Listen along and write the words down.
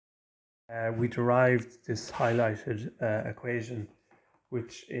We derived this highlighted equation,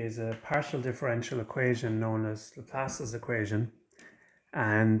 which is a partial differential equation known as Laplace's equation,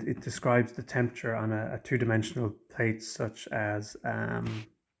 and it describes the temperature on a two-dimensional plate, such as a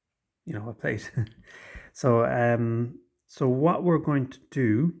plate. So what we're going to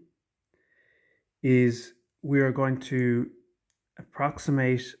do is we are going to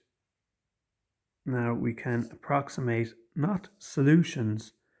approximate. Now we can approximate not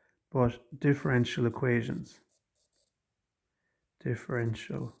solutions, but differential equations.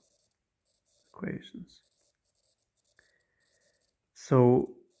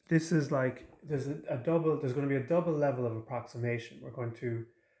 So this is like there's going to be a double level of approximation. We're going to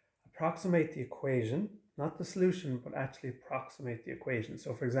approximate the equation, not the solution, but actually approximate the equation.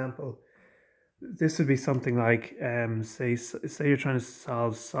 So for example, this would be something like say you're trying to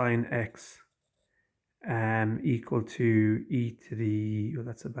solve sine x equal to e to the, well,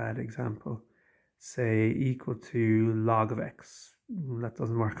 that's a bad example, say equal to log of x. That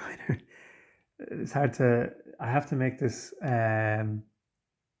doesn't work either. It's hard to, I have to make this,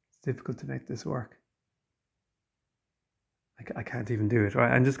 it's difficult to make this work. I can't even do it,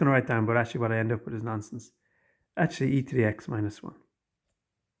 right? I'm just going to write down, but actually what I end up with is nonsense. Actually, e to the x minus 1.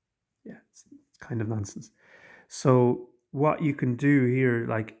 Yeah, it's kind of nonsense. So what you can do here,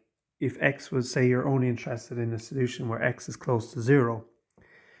 like if x was, say you're only interested in a solution where x is close to 0,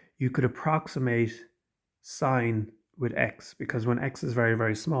 you could approximate sine with x, because when x is very,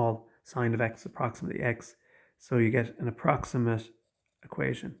 very small, sine of x is approximately x. So you get an approximate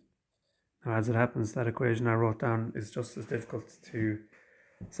equation. Now, as it happens, that equation I wrote down is just as difficult to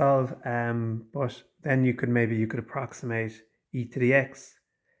solve, but then you could approximate e to the x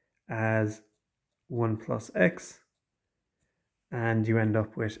as 1 plus x, and you end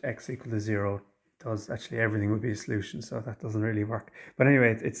up with x equal to 0. Does actually everything would be a solution, so that doesn't really work. But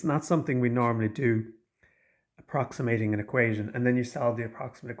anyway, it's not something we normally do, approximating an equation, and then you solve the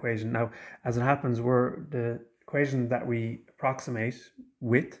approximate equation. Now, as it happens, the equation that we approximate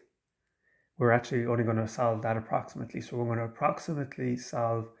with, we're actually only going to solve that approximately. So we're going to approximately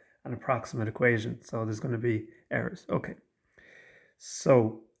solve an approximate equation. So there's going to be errors. Okay.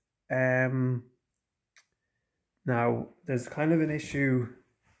 So now there's kind of an issue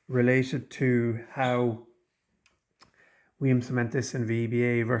related to how we implement this in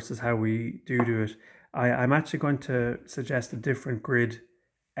VBA versus how we do it. I'm actually going to suggest a different grid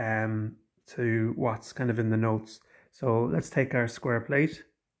to what's kind of in the notes. So let's take our square plate.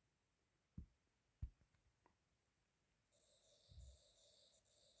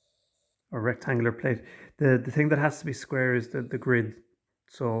 Or rectangular plate. The thing that has to be square is the grid.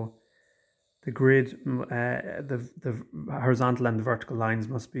 So the grid, the horizontal and the vertical lines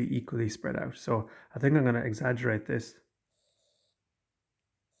must be equally spread out. So I think I'm going to exaggerate this.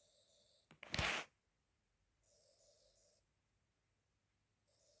 I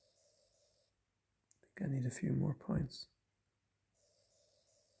think I need a few more points.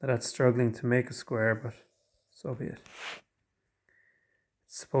 That's struggling to make a square, but so be it.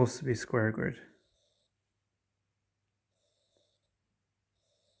 It's supposed to be square grid.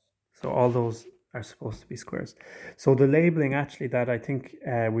 So all those are supposed to be squares. So the labeling actually that I think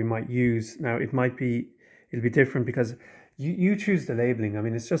we might use, now it'll be different because you choose the labeling. I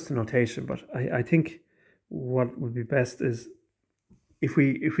mean, it's just a notation, but I think what would be best is if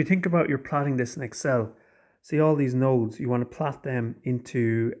we think about you're plotting this in Excel, see all these nodes, you want to plot them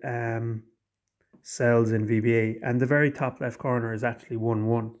into cells in VBA, and the very top left corner is actually 1,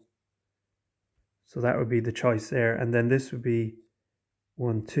 1. So that would be the choice there. And then this would be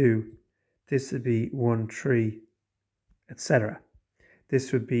 1, 2. This would be 1, 3, etc.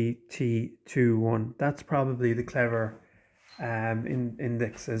 This would be T, 2, 1. That's probably the clever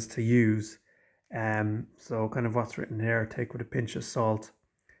indexes to use. So kind of what's written here, take with a pinch of salt.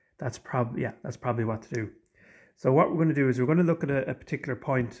 That's probably what to do. So what we're going to do is we're going to look at a particular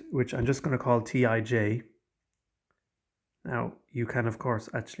point, which I'm just going to call Tij. Now you can of course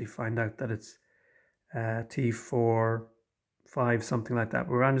actually find out that it's T4, 5, something like that.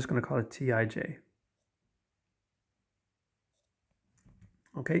 But I'm just going to call it Tij.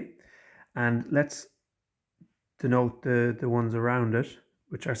 Okay, and let's denote the ones around it,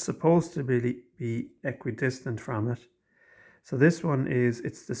 which are supposed to be equidistant from it. So this one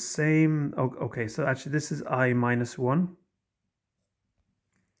it's the same. Okay, so actually this is I minus 1.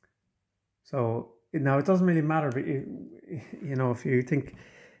 So now it doesn't really matter, but if you think,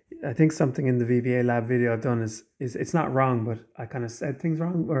 I think something in the VBA lab video I've done is it's not wrong, but I kind of said things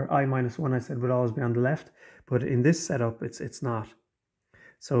wrong, where I minus 1 I said would always be on the left, but in this setup it's not.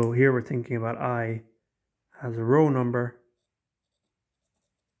 So here we're thinking about I as a row number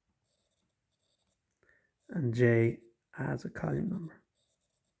and j as a column number.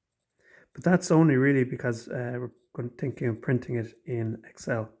 But that's only really because we're thinking of printing it in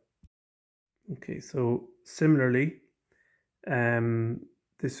Excel. Okay, so similarly,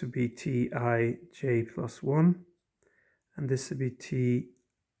 this would be Tij plus 1, and this would be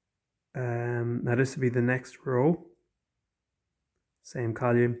now this would be the next row, same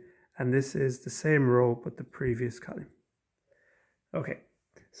column, and this is the same row but the previous column. Okay,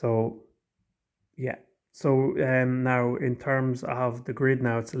 so yeah, so now in terms of the grid,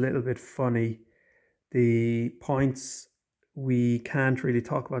 now it's a little bit funny. The points, we can't really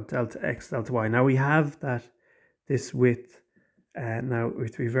talk about delta x, delta y. Now we have that this width, now we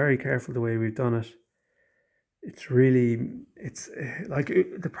have to be very careful the way we've done it. It's like,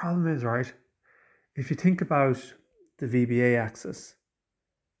 the problem is, right, if you think about the VBA axis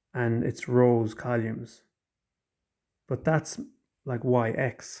and its rows, columns, but that's like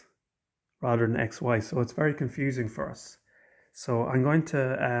yx rather than xy, so it's very confusing for us. So I'm going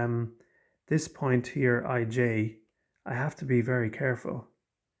to, this point here, ij, I have to be very careful.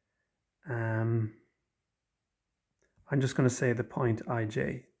 I'm just going to say the point ij.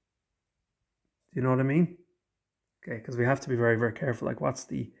 Do you know what I mean? Okay, because we have to be very, very careful. Like, what's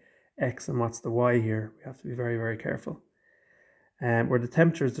the x and what's the y here? We have to be very, very careful. Where the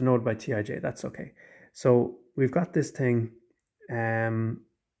temperature is denoted by Tij, that's okay. So we've got this thing,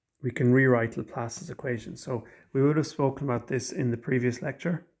 we can rewrite Laplace's equation. So we would have spoken about this in the previous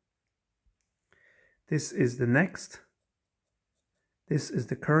lecture. This is the next, this is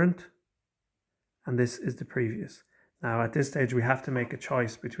the current, and this is the previous. Now at this stage we have to make a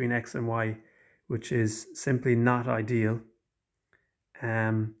choice between x and y, which is simply not ideal.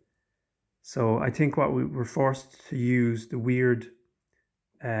 So I think what we were forced to use the weird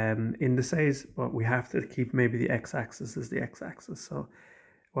indices, but we have to keep maybe the x-axis as the x-axis. So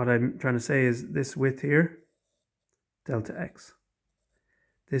what I'm trying to say is this width here, delta x.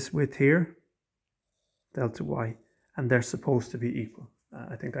 This width here, delta y. And they're supposed to be equal.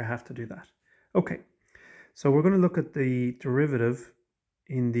 I think I have to do that. Okay, so we're going to look at the derivative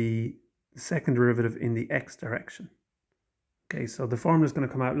in the second derivative in the x direction. Okay, so the formula is going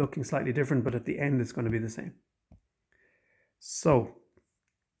to come out looking slightly different, but at the end it's going to be the same. So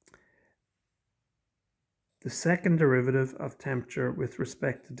the second derivative of temperature with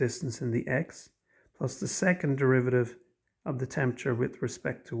respect to distance in the x plus the second derivative of the temperature with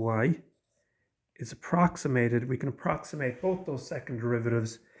respect to y is approximated. We can approximate both those second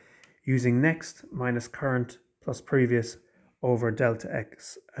derivatives using next minus current plus previous over delta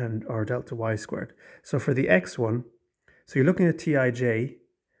x and or delta y squared. So for the x one, so you're looking at Tij,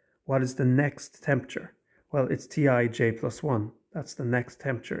 what is the next temperature? Well, it's Tij plus 1. That's the next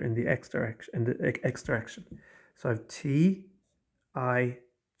temperature in the x direction. So I have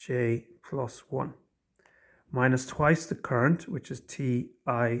Tij plus 1 minus twice the current, which is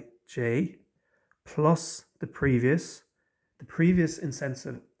Tij, plus the previous. The previous in sense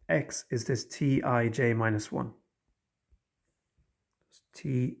of x is this Tij minus 1.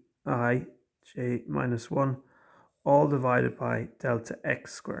 Tij minus 1 all divided by delta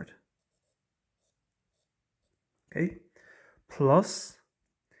x squared. Okay, plus,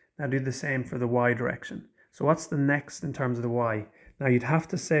 now do the same for the y direction. So what's the next in terms of the y? Now you'd have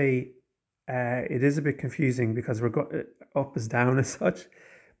to say, it is a bit confusing because we're up is down as such,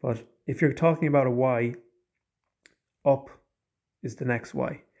 but if you're talking about a y, up is the next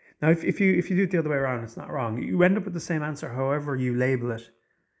y. Now if you do it the other way around, it's not wrong. You end up with the same answer however you label it.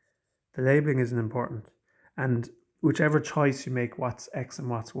 The labeling isn't important, and whichever choice you make, what's x and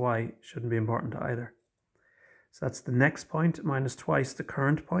what's y, shouldn't be important either. So that's the next point minus twice the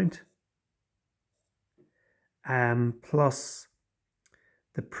current point, plus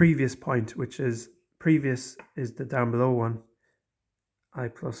the previous point, which is previous is the down below one, I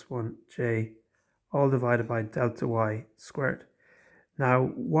plus 1j, all divided by delta y squared.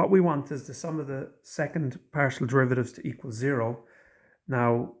 Now what we want is the sum of the second partial derivatives to equal 0.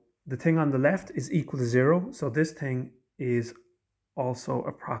 Now the thing on the left is equal to 0, so this thing is also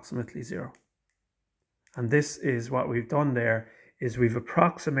approximately 0. And this is what we've done there, is we've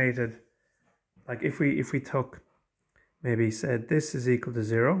approximated, like if we took, maybe said this is equal to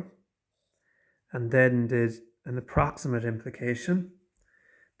 0, and then did an approximate implication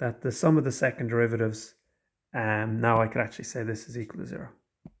that the sum of the second derivatives, now I could actually say this is equal to 0,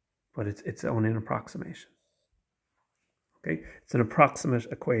 but it's only an approximation. Okay, it's an approximate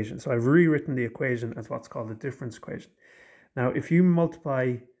equation. So I've rewritten the equation as what's called a difference equation. Now, if you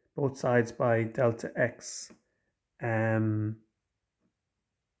multiply both sides by delta x, I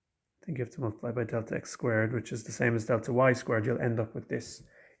think you have to multiply by delta x squared, which is the same as delta y squared, you'll end up with this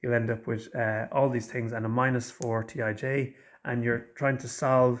you'll end up with all these things and a minus 4 Tij, and you're trying to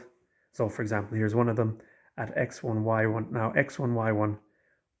solve. So for example, here's one of them at x1, y1. Now x1, y1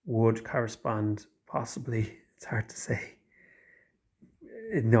 would correspond possibly, it's hard to say.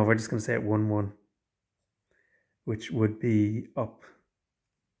 No, we're just going to say it 1, 1, which would be up.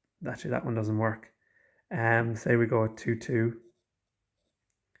 Actually, that one doesn't work. Say we go at 2, 2.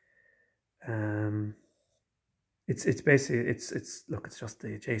 It's basically, look, it's just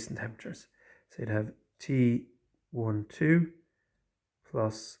the adjacent temperatures. So you'd have T1, 2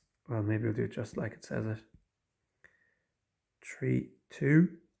 plus, well, maybe we'll do it just like it says it. 3, 2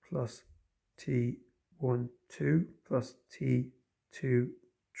 plus T1, 2 plus T2,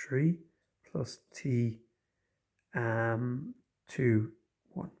 3 plus T 2,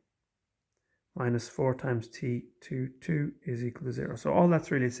 1. Minus 4 times T2, 2 is equal to 0. So all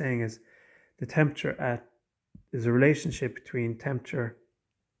that's really saying is the temperature at, there's a relationship between temperature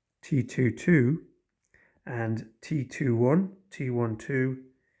T2, 2 and T2, 1, T1, 2,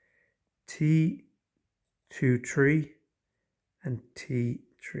 T2, 3, and T3,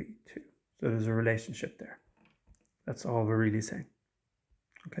 2. So there's a relationship there. That's all we're really saying.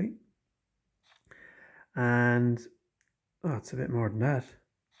 Okay. And, oh, it's a bit more than that.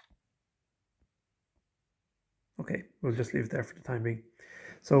 Okay, we'll just leave it there for the time being.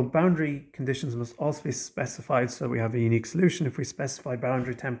 So boundary conditions must also be specified so we have a unique solution. If we specify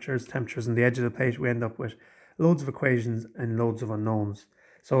boundary temperatures on the edge of the plate, we end up with loads of equations and loads of unknowns.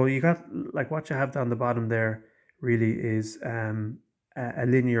 So you got, like, what you have down the bottom there really is a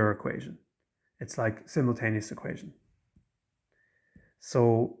linear equation. It's like simultaneous equation.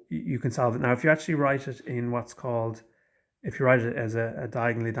 So you can solve it. Now, if you actually write it in what's called, if you write it as a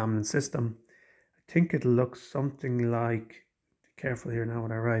diagonally dominant system, I think it'll look something like, be careful here now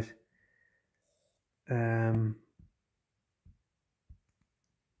what I write.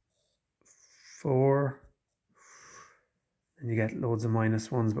 4, and you get loads of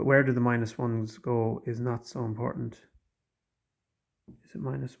minus ones, but where do the minus ones go is not so important. Is it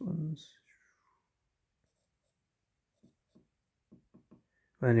minus ones?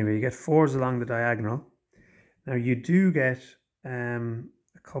 Well, anyway, you get 4s along the diagonal. Now you do get a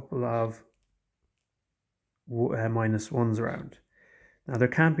couple of minus ones around. Now there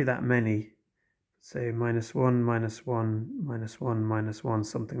can't be that many. Say minus 1, minus 1, minus 1, minus 1,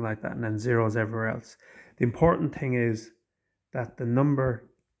 something like that, and then zeros everywhere else. The important thing is that the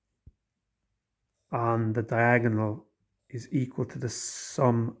number on the diagonal is equal to the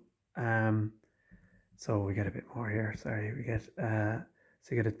sum. So we get a bit more here. Sorry, we get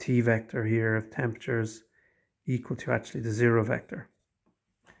so you get a t vector here of temperatures equal to actually the 0 vector.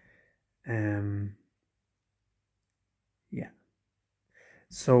 Yeah.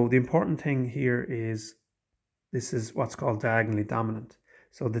 So the important thing here is this is what's called diagonally dominant.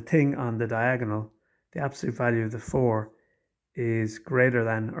 So the thing on the diagonal, the absolute value of the 4 is greater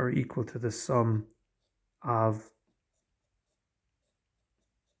than or equal to the sum of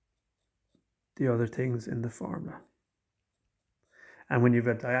the other things in the formula. And when you've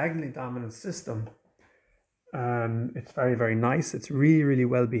a diagonally dominant system, it's very, very nice. It's really, really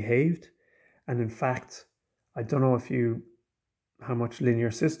well behaved. And in fact, I don't know how much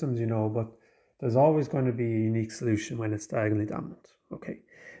linear systems you know, but there's always going to be a unique solution when it's diagonally dominant. Okay,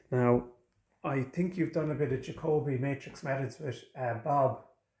 now I think you've done a bit of Jacobi matrix methods with Bob,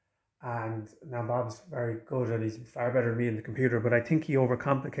 and now Bob's very good and he's far better than me in the computer, but I think he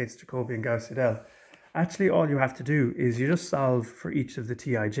overcomplicates Jacobi and Gauss-Seidel. Actually, all you have to do is you just solve for each of the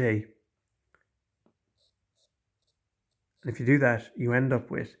Tij. And if you do that, you end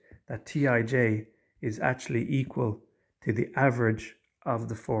up with that Tij is actually equal to the average of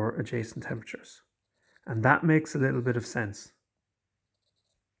the 4 adjacent temperatures. And that makes a little bit of sense.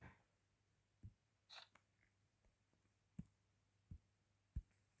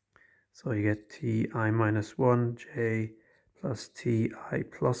 So you get Ti minus 1j plus Ti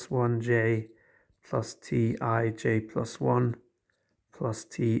plus 1j plus Tij plus 1 plus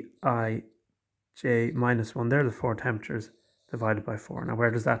Tij minus 1. They're the 4 temperatures divided by 4. Now, where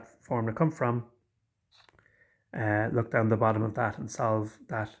does that formula come from? Look down the bottom of that and solve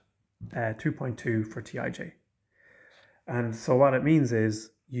that 2.2 for Tij. And so what it means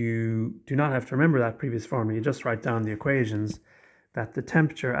is you do not have to remember that previous formula. You just write down the equations that the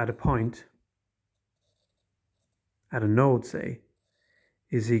temperature at a point, at a node say,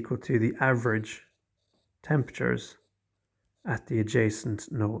 is equal to the average temperatures at the adjacent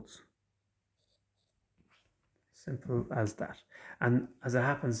nodes. Simple as that. And as it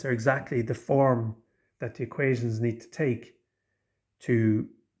happens, they're exactly the form that the equations need to take to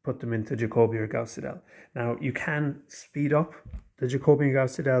put them into Jacobi or Gauss-Seidel. Now, you can speed up the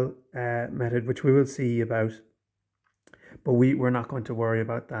Jacobian-Gauss-Seidel method, which we will see about, but we're not going to worry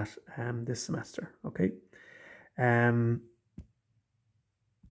about that this semester, okay?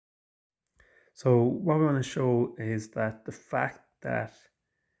 So what we want to show is that the fact that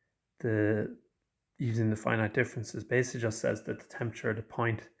using the finite differences basically just says that the temperature at a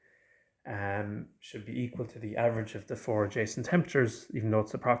point should be equal to the average of the 4 adjacent temperatures, even though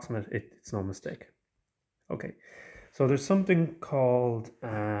it's approximate, it's no mistake. Okay, so there's something called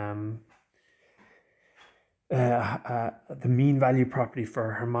the mean value property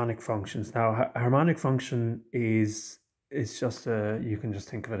for harmonic functions. Now, a harmonic function is just you can just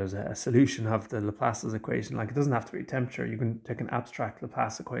think of it as a solution of the Laplace's equation. Like, it doesn't have to be temperature. You can take an abstract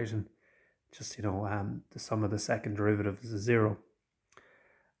Laplace equation, just, you know, the sum of the second derivative is 0.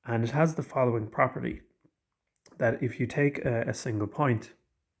 And it has the following property, that if you take a single point,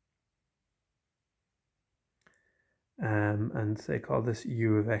 and say call this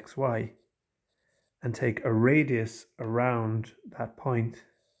u of xy, and take a radius around that point,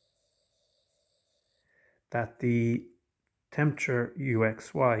 that the temperature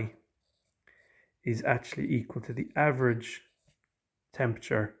uxy is actually equal to the average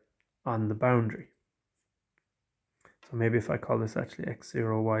temperature on the boundary. So maybe if I call this actually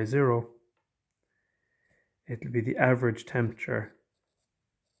x0, y0, it'll be the average temperature.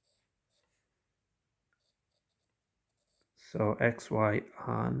 So xy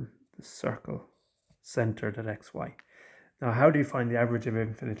on the circle centered at xy. Now, how do you find the average of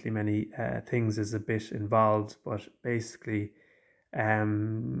infinitely many things is a bit involved, but basically you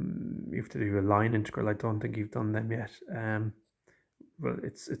have to do a line integral. I don't think you've done them yet. Well,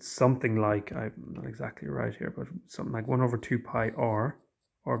 it's something like, I'm not exactly right here, but something like 1 over 2 pi r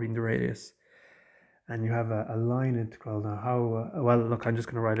being the radius. And you have a line integral. Now, how, well, look, I'm just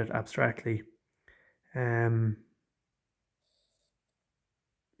going to write it abstractly.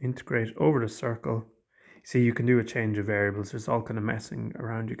 Integrate over the circle. See, you can do a change of variables. There's all kind of messing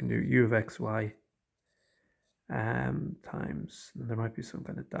around. You can do u of xy times, there might be some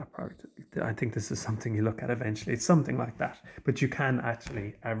kind of dot product. I think this is something you look at eventually. It's something like that, but you can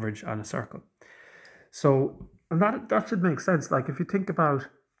actually average on a circle. So, and that should make sense. Like, if you think about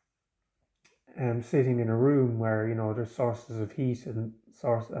sitting in a room where, you know, there's sources of heat and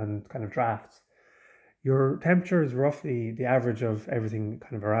kind of drafts, your temperature is roughly the average of everything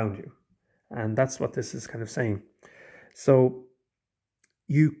kind of around you. And that's what this is kind of saying. So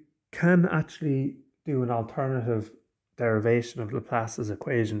you can actually do an alternative derivation of Laplace's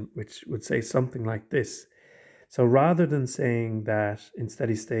equation, which would say something like this. So rather than saying that in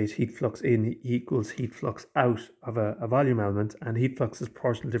steady state heat flux in equals heat flux out of a volume element, and heat flux is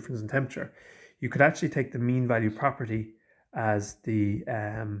proportional difference in temperature, you could actually take the mean value property as the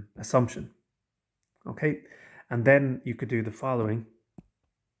assumption. Okay, and then you could do the following,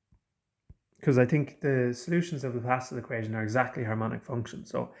 because I think the solutions of Laplace's equation are exactly harmonic functions.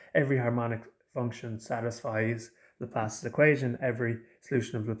 So every harmonic function satisfies Laplace's equation. Every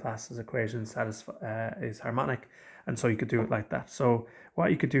solution of Laplace's equation is harmonic. And so you could do it like that. So what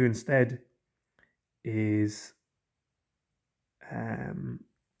you could do instead is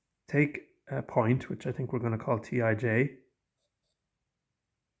take a point, which I think we're going to call Tij.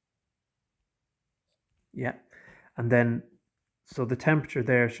 Yeah. And then, so the temperature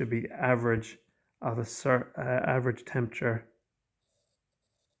there should be average of average temperature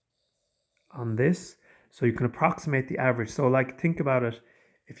on this. So you can approximate the average. So, like, think about it.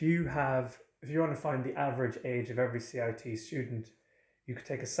 If you want to find the average age of every CIT student, you could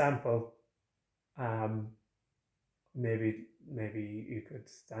take a sample. Maybe you could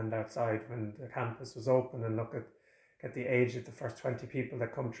stand outside when the campus was open and look at the age of the first 20 people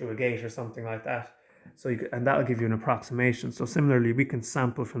that come through a gate or something like that. So and that'll give you an approximation. So similarly, we can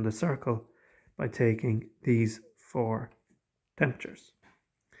sample from the circle by taking these 4 temperatures.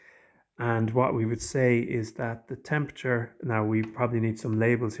 And what we would say is that the temperature, now we probably need some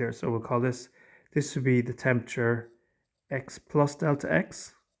labels here. So we'll call this would be the temperature x plus delta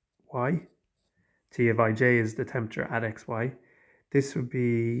x, y. T of ij is the temperature at xy. This would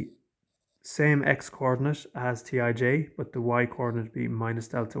be same x coordinate as Tij, but the y coordinate would be minus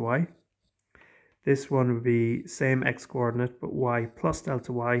delta y. This one would be same x coordinate, but y plus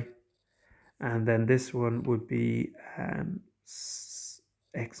delta y. And then this one would be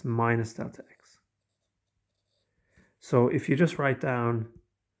x minus delta x. So if you just write down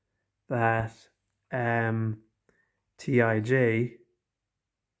that Tij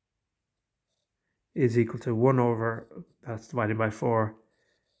is equal to 1 over, that's divided by 4,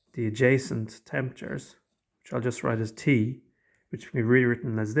 the adjacent temperatures, which I'll just write as T, which can be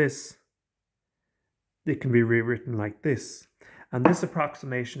rewritten as this. It can be rewritten like this. And this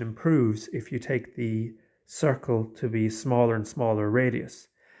approximation improves if you take the circle to be smaller and smaller radius.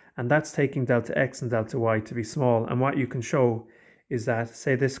 And that's taking delta x and delta y to be small. And what you can show is that,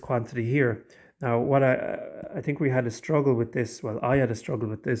 say, this quantity here. Now, what I think we had a struggle with this. Well, I had a struggle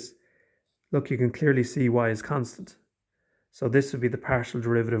with this. Look, you can clearly see y is constant. So this would be the partial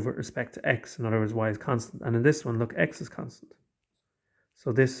derivative with respect to x. In other words, y is constant. And in this one, look, x is constant.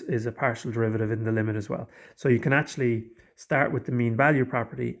 So this is a partial derivative in the limit as well. So you can actually start with the mean value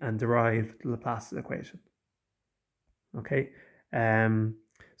property and derive the Laplace equation. Okay.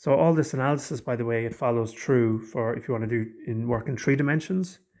 So all this analysis, by the way, it follows true for if you want to do work in 3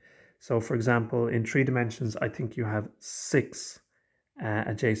 dimensions. So for example, in 3 dimensions, I think you have 6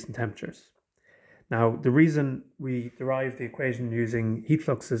 adjacent temperatures. Now, the reason we derive the equation using heat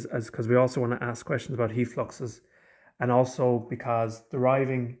fluxes is because we also want to ask questions about heat fluxes, and also because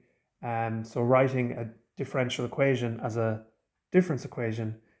deriving, so writing a differential equation as a difference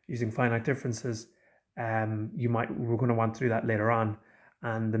equation using finite differences, we're going to want to do that later on,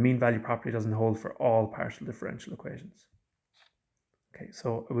 and the mean value property doesn't hold for all partial differential equations. Okay,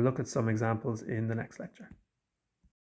 so we'll look at some examples in the next lecture.